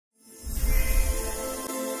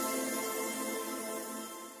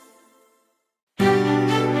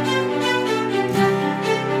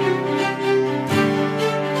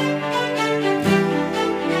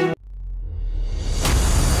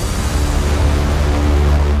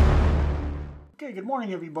Okay, good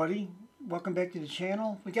morning everybody. Welcome back to the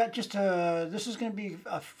channel. We got just this is going to be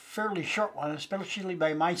a fairly short one, especially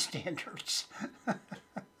by my standards.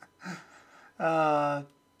 We're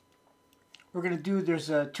going to do, there's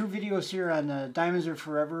two videos here on Diamonds Are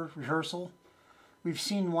Forever Rehearsal. We've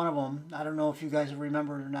seen one of them. I don't know if you guys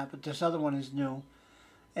remember it or not, but this other one is new.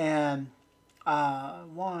 And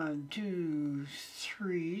 1, 2,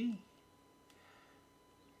 3,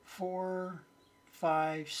 4,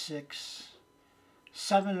 5, 6,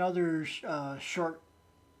 7 other short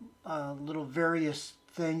little various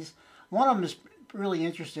things. One of them is really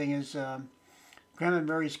interesting. Is Grandma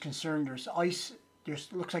Mary's concerned there's ice.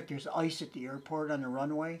 Looks like there's ice at the airport on the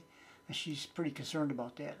runway, and she's pretty concerned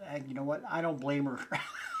about that. And you know what? I don't blame her.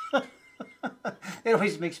 It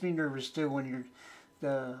always makes me nervous too when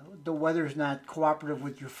the weather's not cooperative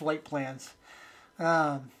with your flight plans.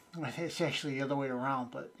 It's actually the other way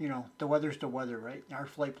around, but you know, the weather's the weather, right? Our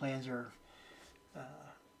flight plans are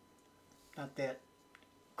not that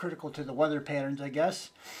critical to the weather patterns, I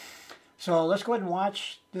guess. So let's go ahead and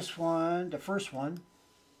watch this one, the first one.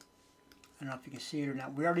 I don't know if you can see it or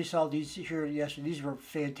not. We already saw these here yesterday. These were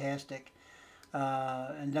fantastic.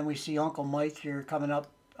 And then we see Uncle Mike here coming up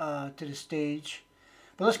to the stage.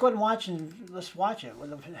 But let's go ahead and let's watch it. What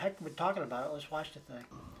the heck we're talking about it? Let's watch the thing.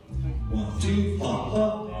 1, 2, hop,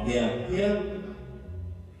 hop, yeah, yeah.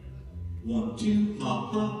 1, 2,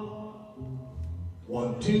 hop, hop.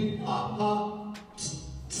 1, 2, hop, hop. It's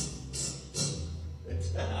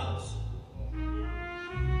the house.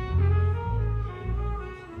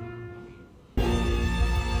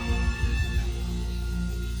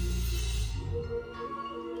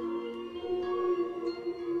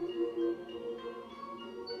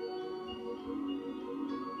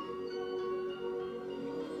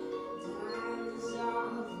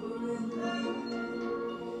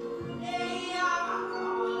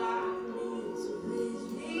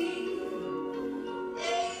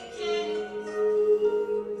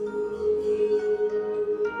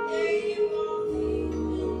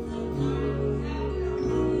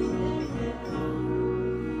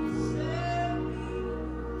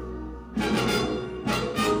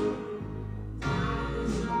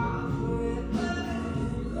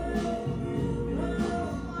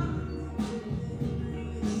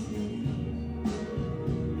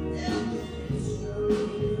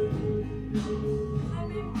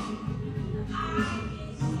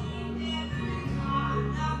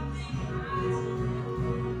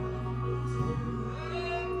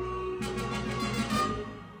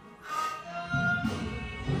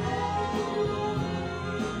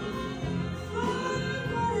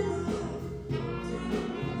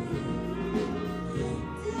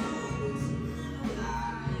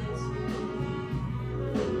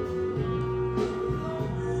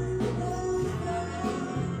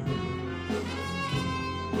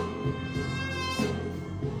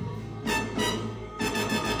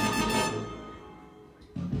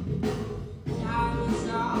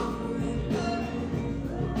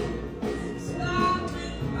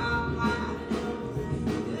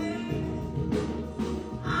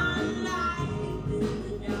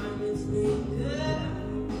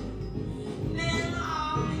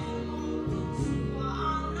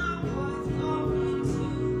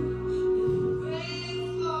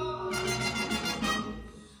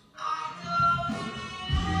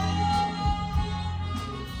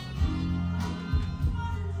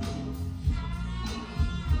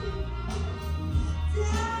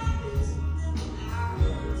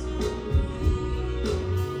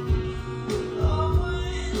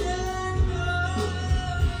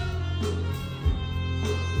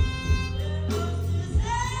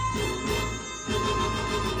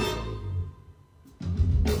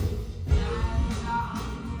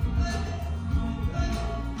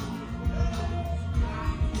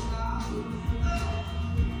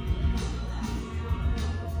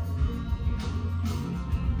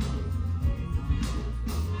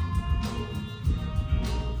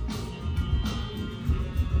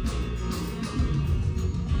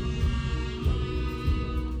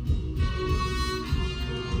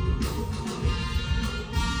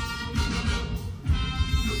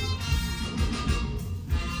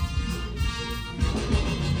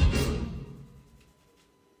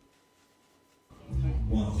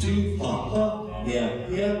 Hop, hop, yeah,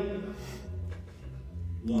 yeah.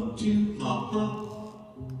 1, 2, hop,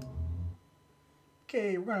 hop.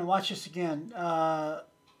 Okay, we're going to watch this again.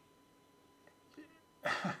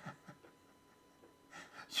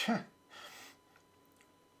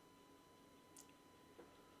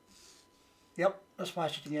 Yep, let's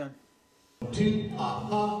watch it again. 1, 2, hop,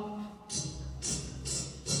 hop.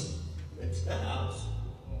 It's the house.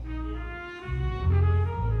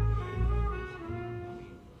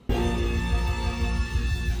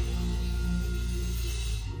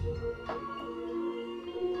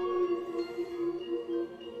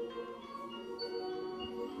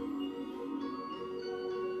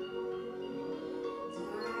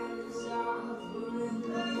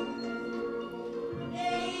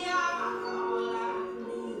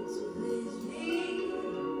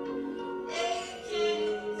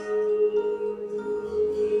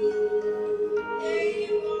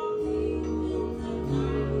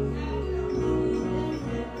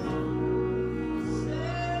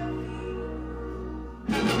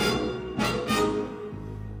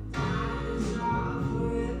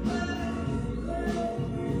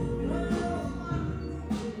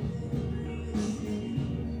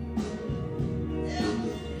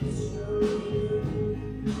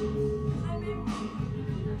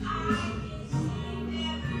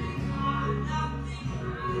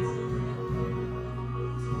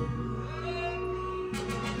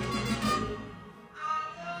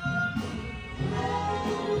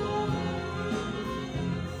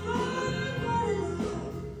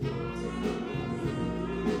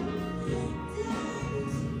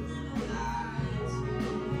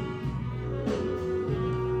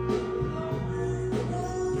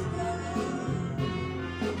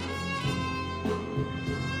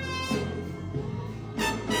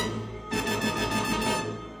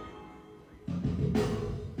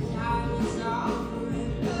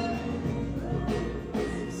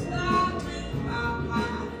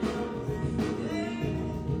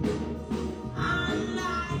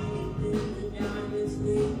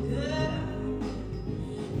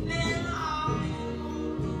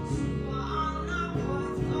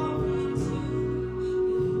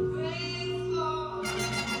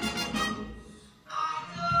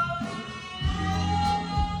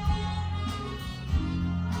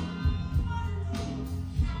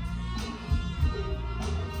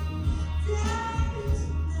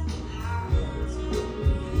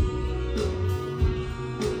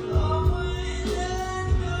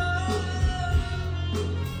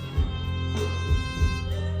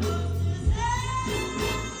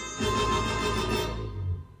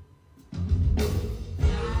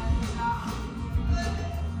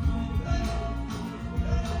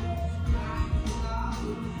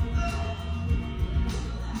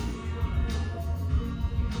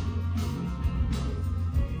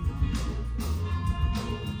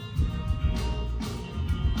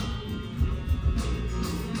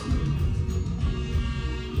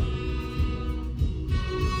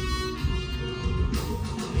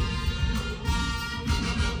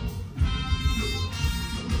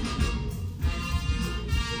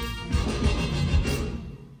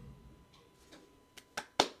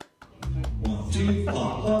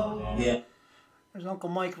 Yeah. There's Uncle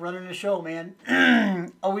Mike running the show, man.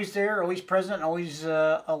 Always there, always present, always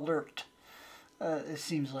alert. It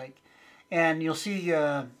seems like. And you'll see,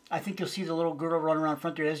 I think you'll see the little girl running around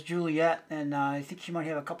front there. That's Juliet, and I think she might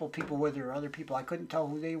have a couple people with her, other people. I couldn't tell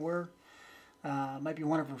who they were. Might be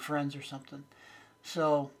one of her friends or something.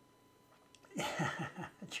 So,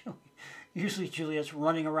 usually Juliet's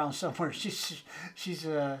running around somewhere. She's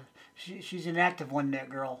an active one, that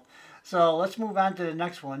girl. So let's move on to the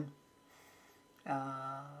next one.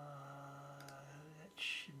 That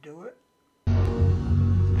should do it.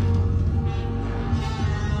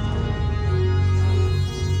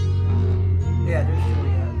 Yeah, there's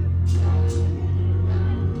Juliet.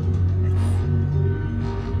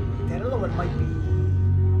 That other one might be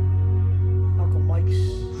Uncle Mike's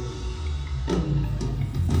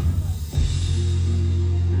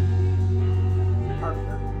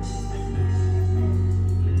partner.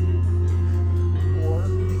 Or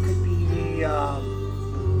it could be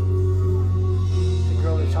the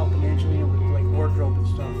girl that's helping Angelina with like wardrobe and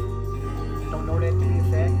stuff. Don't know that to be a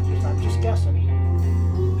fact. I'm just guessing.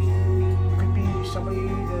 Somebody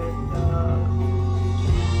that,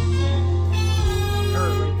 her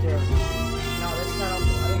right there. No, that's not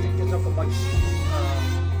Uncle, I don't think that's Uncle Mike's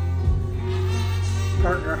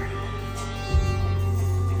partner. I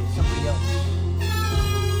think it's somebody else.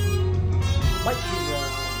 Might be the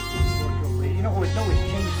wardrobe lady. You know who it knows is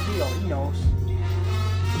James Steele. He knows.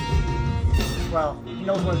 Well, he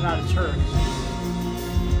knows whether or not it's her. He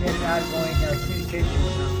had an ongoing communication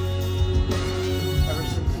with her.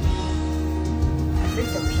 I think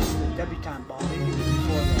ever since the debutante ball, maybe even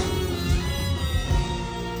before that.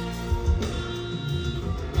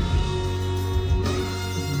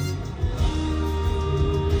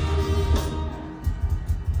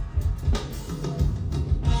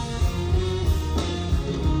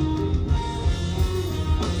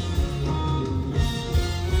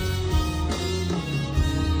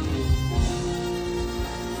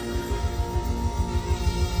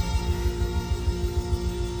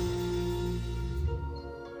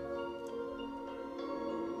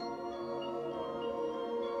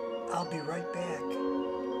 I'll be right back.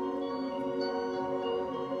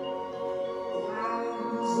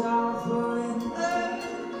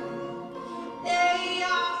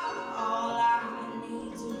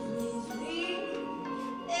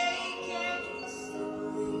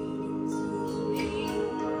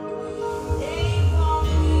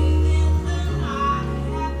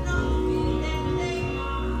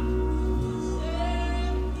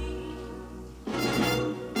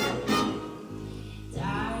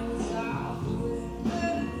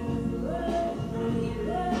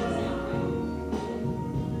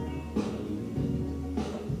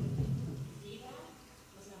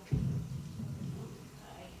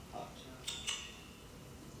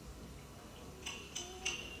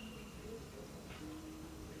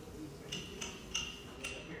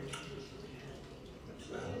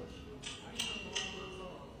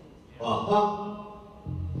 Uh-huh.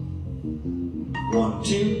 1,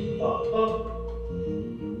 2, uh-huh.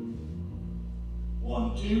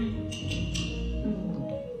 1, 2.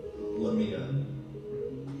 Let me,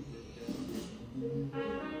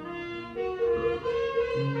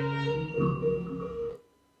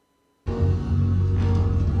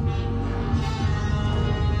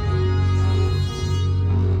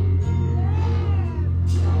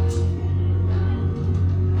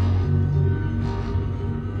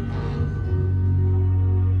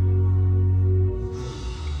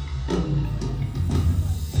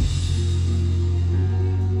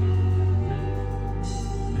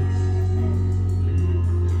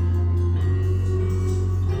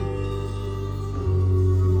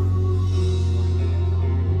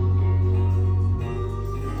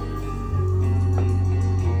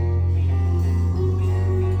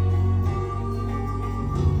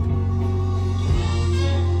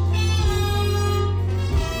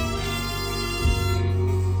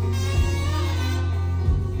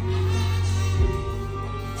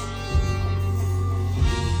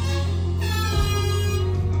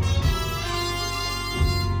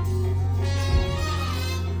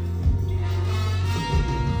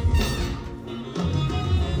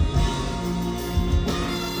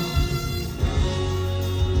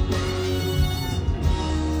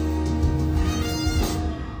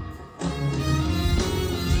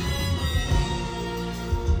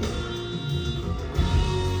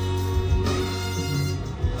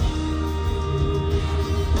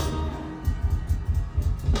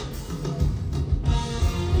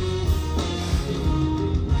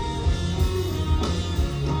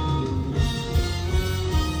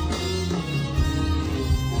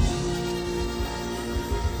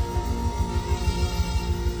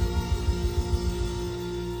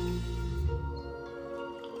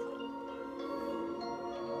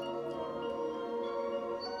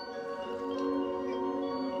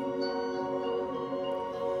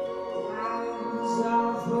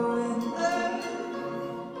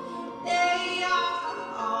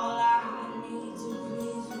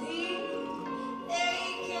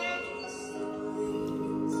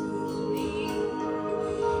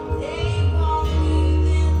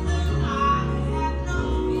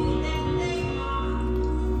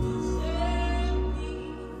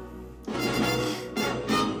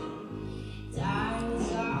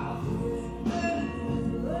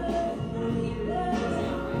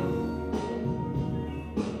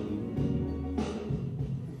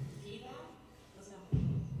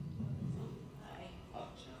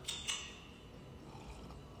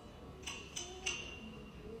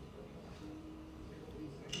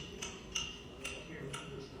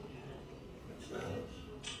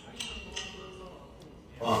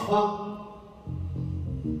 1,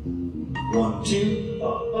 2,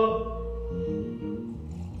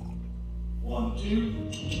 1, 2.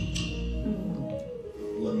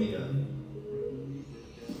 Let me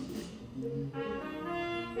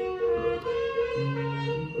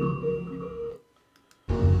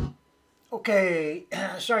Okay,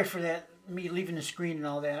 sorry for that, me leaving the screen and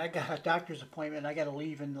all that. I got a doctor's appointment. I got to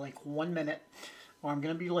leave in like 1 minute or I'm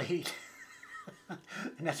going to be late. And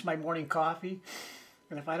that's my morning coffee.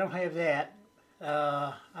 And if I don't have that,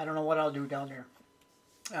 I don't know what I'll do down there.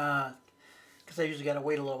 Because I usually got to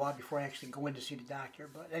wait a little while before I actually go in to see the doctor.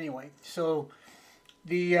 But anyway, so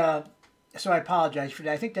so I apologize for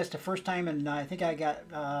that. I think that's the first time, and I think I got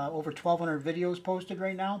over 1,200 videos posted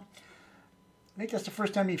right now. I think that's the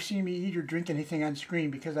first time you've seen me eat or drink anything on screen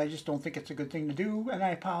because I just don't think it's a good thing to do, and I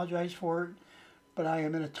apologize for it. But I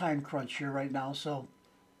am in a time crunch here right now, so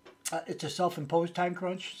it's a self-imposed time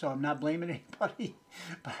crunch, so I'm not blaming anybody.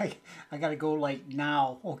 But I got to go like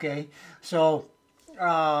now, okay? So,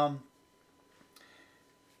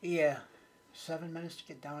 yeah, 7 minutes to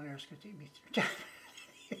get down there. It's going to take me.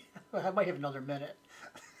 I might have another minute.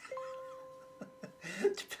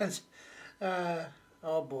 Depends.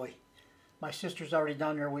 Oh boy. My sister's already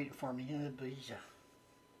down there waiting for me.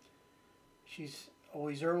 She's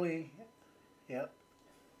always early. Yep.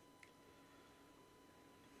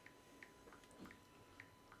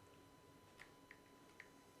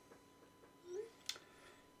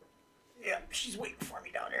 Yep, she's waiting for me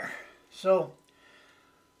down there. So,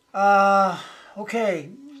 okay.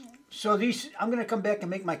 So these, I'm going to come back and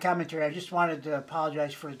make my commentary. I just wanted to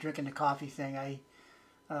apologize for drinking the coffee thing. I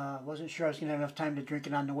wasn't sure I was going to have enough time to drink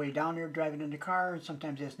it on the way down there, driving in the car, and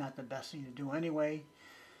sometimes that's not the best thing to do anyway.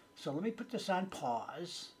 So let me put this on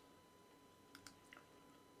pause,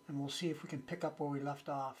 and we'll see if we can pick up where we left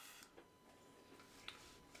off.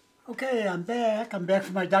 Okay, I'm back. I'm back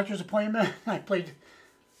from my doctor's appointment. I played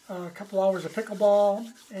a couple hours of pickleball,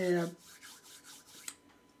 and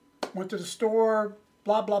went to the store,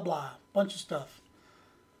 blah, blah, blah, bunch of stuff.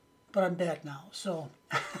 But I'm back now, so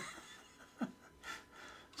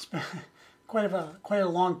it's been quite a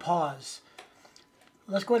long pause.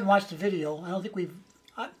 Let's go ahead and watch the video. I don't think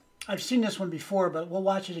I've seen this one before, but we'll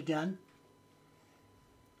watch it again.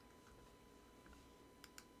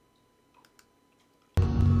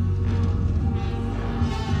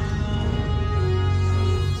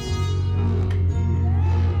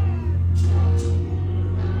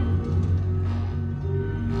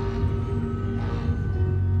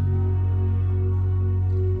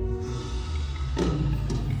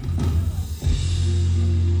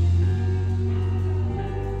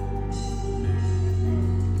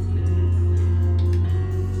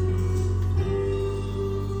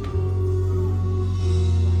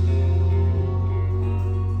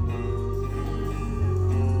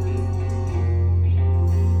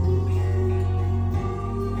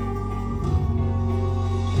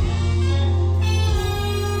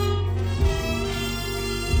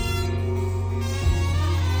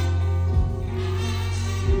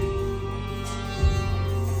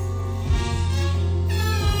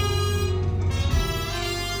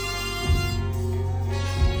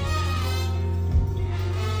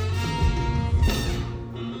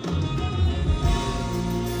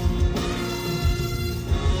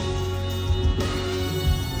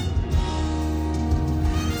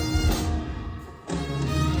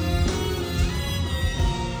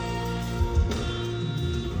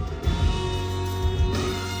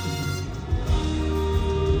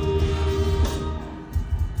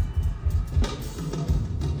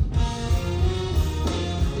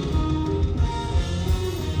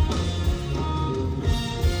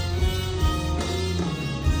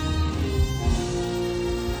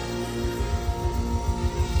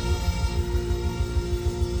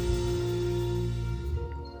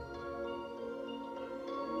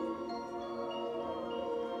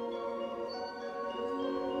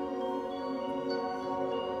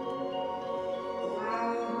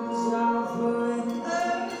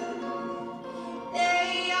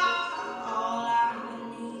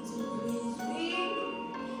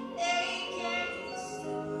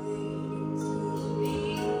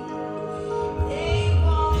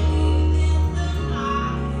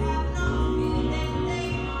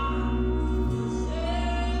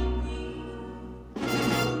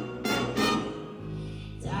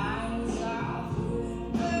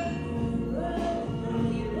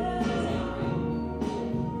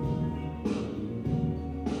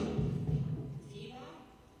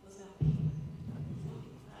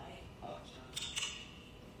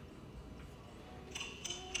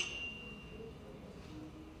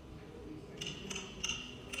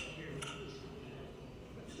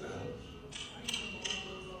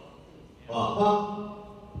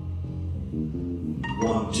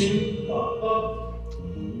 2, ha.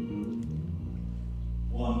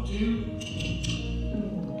 1, 2.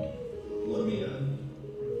 Let me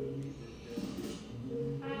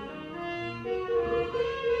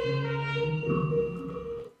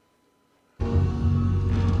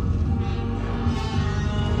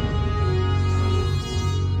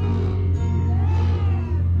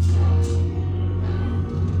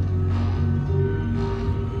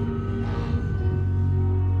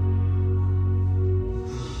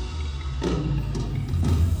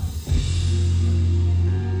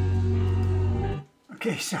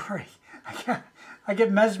Okay, sorry. I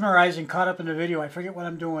get mesmerized and caught up in the video. I forget what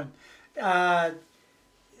I'm doing.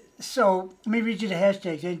 So let me read you the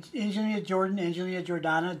hashtags. Angelina Jordan, Angelina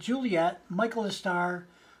Jordana, Juliet, Michael the Star,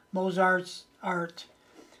 Mozart's Art.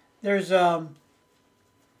 There's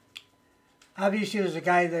obviously there's a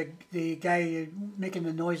guy, the guy making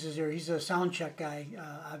the noises there. He's a sound check guy,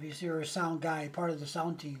 obviously, or a sound guy, part of the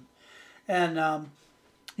sound team. And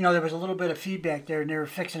you know, there was a little bit of feedback there, and they were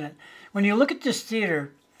fixing it. When you look at this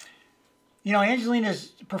theater, you know,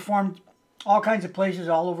 Angelina's performed all kinds of places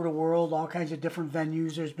all over the world, all kinds of different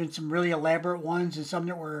venues. There's been some really elaborate ones and some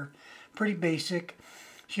that were pretty basic.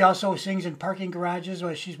 She also sings in parking garages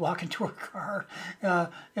while she's walking to her car.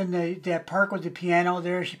 In that park with the piano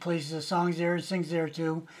there, she plays the songs there and sings there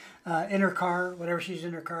too. In her car, whatever she's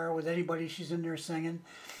in her car, with anybody, she's in there singing.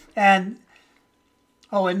 And,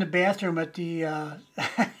 oh, in the bathroom at the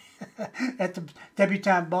at the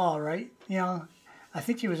debutante ball, right? You know, I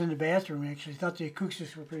think she was in the bathroom, actually. I thought the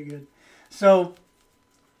acoustics were pretty good. So,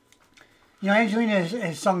 you know, Angelina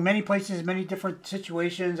has sung many places, many different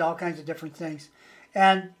situations, all kinds of different things.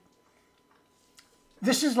 And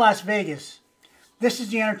this is Las Vegas. This is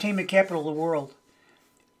the entertainment capital of the world.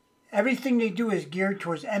 Everything they do is geared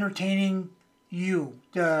towards entertaining you,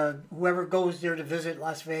 whoever goes there to visit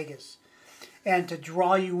Las Vegas, and to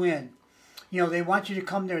draw you in. You know, they want you to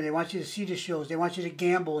come there. They want you to see the shows. They want you to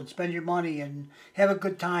gamble and spend your money and have a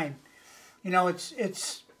good time. You know,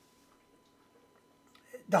 it's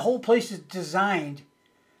the whole place is designed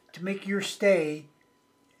to make your stay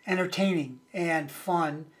entertaining and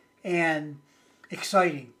fun and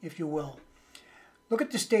exciting, if you will. Look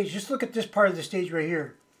at the stage. Just look at this part of the stage right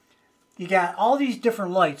here. You got all these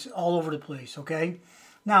different lights all over the place, okay?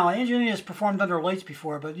 Now, Angelina has performed under lights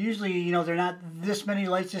before, but usually, you know, they're not this many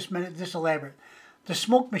lights, this elaborate. The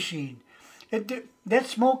smoke machine. That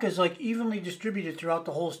smoke is like evenly distributed throughout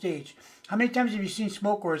the whole stage. How many times have you seen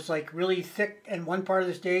smoke where it's like really thick in one part of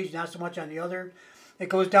the stage, not so much on the other? It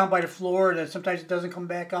goes down by the floor, and then sometimes it doesn't come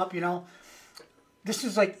back up, you know? This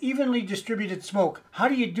is like evenly distributed smoke. How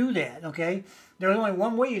do you do that, okay? There's only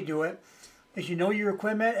one way you do it, is you know your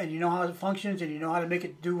equipment, and you know how it functions, and you know how to make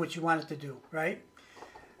it do what you want it to do, right?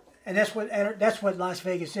 And that's what Las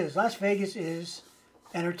Vegas is. Las Vegas is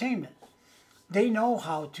entertainment. They know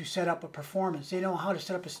how to set up a performance. They know how to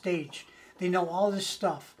set up a stage. They know all this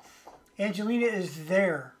stuff. Angelina is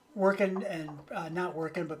there working and not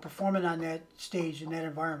working, but performing on that stage in that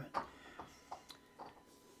environment.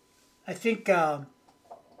 I think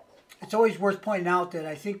it's always worth pointing out that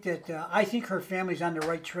I think her family's on the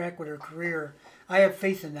right track with her career. I have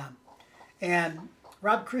faith in them. And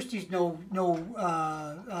Rob Christie's no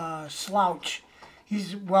slouch.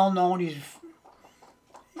 He's well known.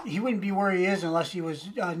 He wouldn't be where he is unless he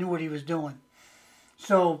knew what he was doing.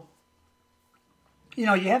 So, you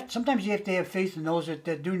know, sometimes you have to have faith in those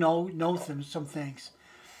that do know some things.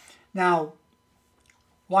 Now,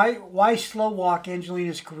 why slow walk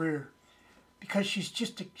Angelina's career? Because she's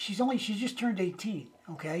just turned 18.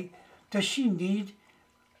 Okay, does she need?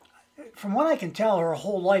 From what I can tell, her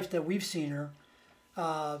whole life that we've seen her.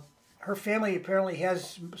 Her family apparently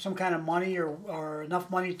has some kind of money or enough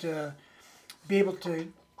money to be able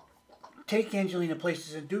to take Angelina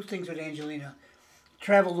places and do things with Angelina,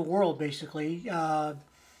 travel the world basically, and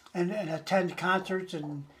attend concerts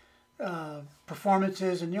and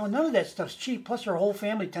performances, and you know, none of that stuff's cheap. Plus, her whole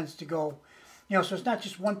family tends to go, you know, so it's not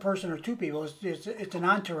just one person or two people. It's an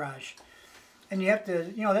entourage, and you have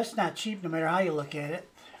to, you know, that's not cheap no matter how you look at it.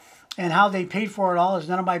 And how they paid for it all is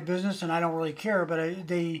none of my business, and I don't really care. But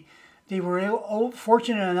they were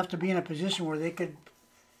fortunate enough to be in a position where they could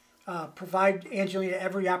provide Angelina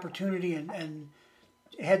every opportunity and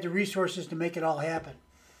had the resources to make it all happen.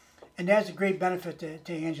 And that's a great benefit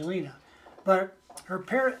to Angelina. But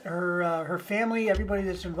her family, everybody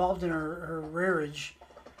that's involved in her marriage,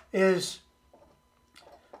 they're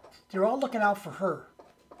all looking out for her.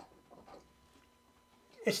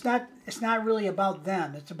 It's not really about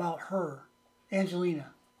them. It's about her,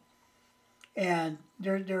 Angelina. And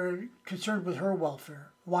they're concerned with her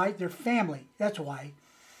welfare. Why? They're family. That's why.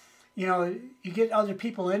 you know, you get other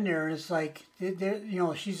people in there, and it's like, you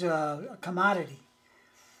know, she's a commodity.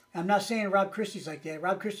 I'm not saying Rob Christie's like that.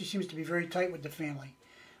 Rob Christie seems to be very tight with the family,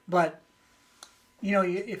 but you know,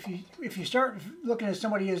 if you start looking at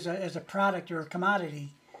somebody as a product or a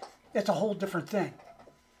commodity, that's a whole different thing.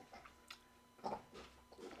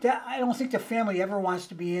 That I don't think the family ever wants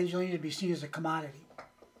to be Angelina to be seen as a commodity.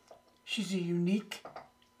 She's a unique,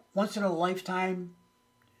 once in a lifetime,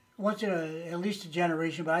 at least a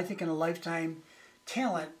generation, but I think in a lifetime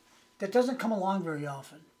talent that doesn't come along very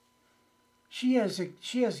often. She has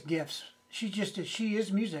gifts. She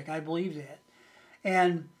is music. I believe that,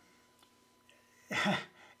 and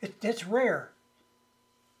that's rare,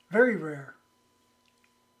 very rare.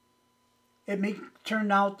 It may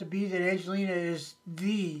turn out to be that Angelina is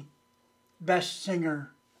the best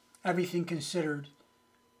singer, everything considered,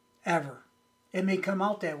 ever. It may come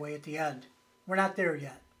out that way at the end. We're not there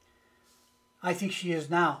yet. I think she is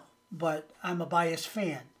now, but I'm a biased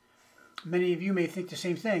fan. Many of you may think the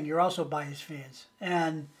same thing. You're also biased fans.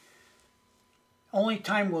 And only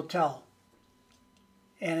time will tell.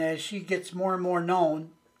 And as she gets more and more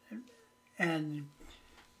known and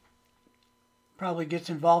probably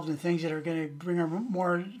gets involved in things that are going to bring her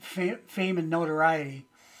more fame and notoriety,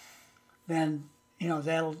 then, you know,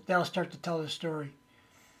 that'll start to tell the story.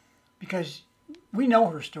 Because we know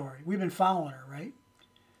her story. We've been following her, right?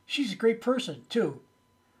 She's a great person, too.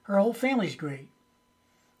 Her whole family's great.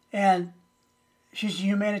 And she's a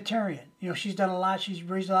humanitarian. You know, she's done a lot. She's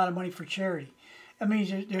raised a lot of money for charity. I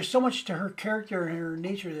mean, there's so much to her character and her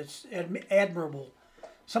nature that's admirable.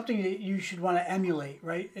 Something that you should want to emulate,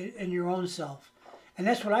 right, in your own self. And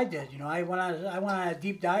that's what I did. You know, I went on a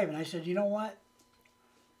deep dive, and I said, you know what?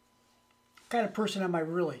 What kind of person am I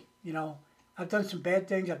really? You know, I've done some bad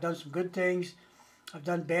things. I've done some good things. I've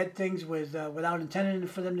done bad things without intending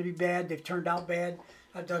for them to be bad. They've turned out bad.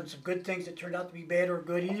 I've done some good things that turned out to be bad or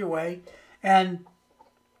good, either way. And,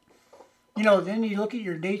 you know, then you look at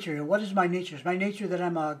your nature. And what is my nature? Is my nature that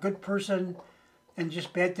I'm a good person and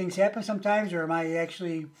just bad things happen sometimes? Or am I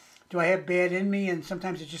actually, do I have bad in me and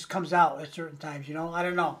sometimes it just comes out at certain times, you know? I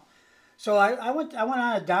don't know. So I went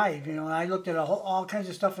on a dive, you know, and I looked at all kinds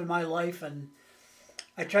of stuff in my life, and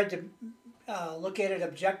I tried to look at it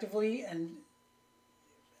objectively and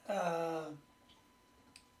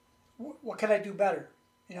what can I do better?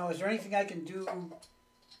 You know, is there anything I can do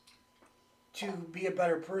to be a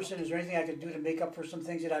better person? Is there anything I can do to make up for some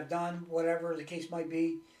things that I've done? Whatever the case might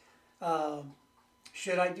be.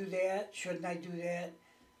 Should I do that? Shouldn't I do that?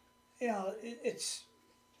 You know, it's...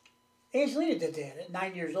 Angelina did that at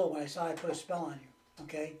 9 years old when I saw I Put a Spell on You,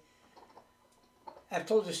 okay? I've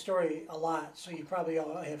told this story a lot, so you probably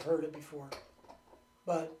all have heard it before.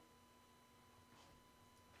 But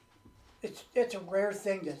it's a rare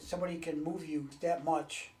thing that somebody can move you that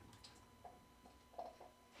much,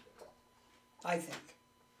 I think.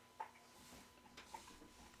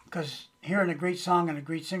 Because hearing a great song and a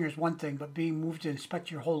great singer is one thing, but being moved to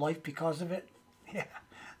inspect your whole life because of it, yeah,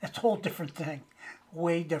 that's a whole different thing.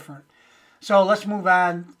 Way different. So let's move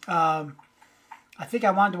on. I think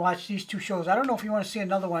I wanted to watch these two shows. I don't know if you want to see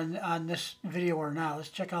another one on this video or not. Let's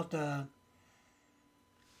check out the...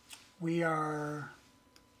 We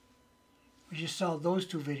just saw those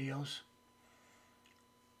two videos.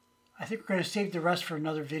 I think we're going to save the rest for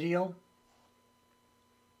another video,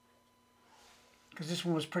 because this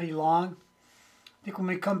one was pretty long. I think when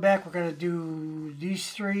we come back, we're going to do these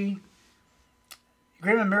three.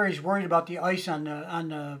 Grandma Mary's worried about the ice on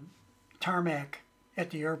the tarmac at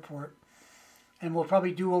the airport, and we'll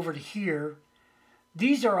probably do over to here.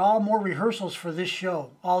 These are all more rehearsals for this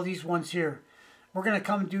show. All these ones here. We're going to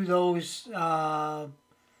come do those.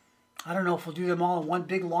 I don't know if we'll do them all in one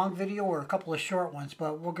big long video or a couple of short ones,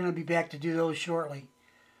 but we're going to be back to do those shortly.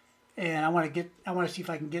 And I want to see if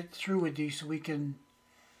I can get through with these so we can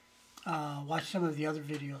watch some of the other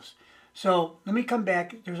videos. So let me come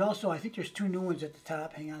back. There's also, I think there's two new ones at the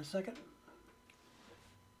top. Hang on a second.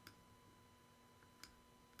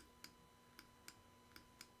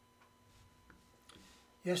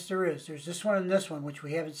 Yes, there is. There's this one and this one, which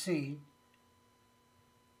we haven't seen.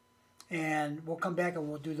 And we'll come back and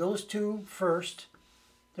we'll do those two first.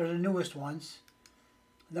 They're the newest ones.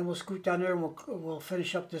 And then we'll scoot down there and we'll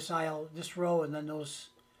finish up this aisle, this row, and then those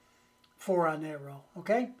four on that row.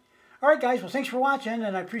 Okay? All right, guys. Well, thanks for watching,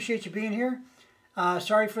 and I appreciate you being here.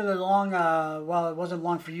 Sorry for the long, well, it wasn't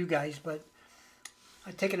long for you guys, but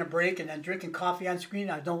I've taken a break and then drinking coffee on screen.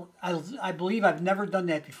 I believe I've never done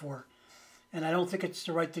that before. And I don't think it's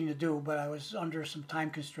the right thing to do, but I was under some time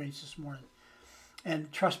constraints this morning.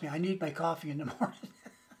 And trust me, I need my coffee in the morning.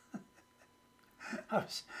 I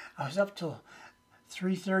was up till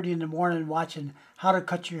 3:30 in the morning watching how to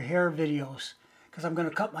cut your hair videos because I'm going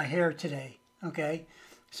to cut my hair today. Okay,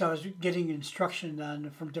 so I was getting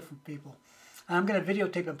instruction from different people. And I'm going to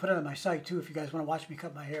videotape and put it on my site too if you guys want to watch me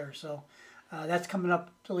cut my hair. So that's coming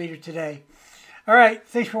up later today. All right,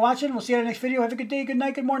 thanks for watching. We'll see you in the next video. Have a good day, good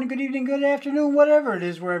night, good morning, good evening, good afternoon, whatever it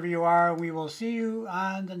is, wherever you are. We will see you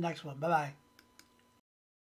on the next one. Bye-bye.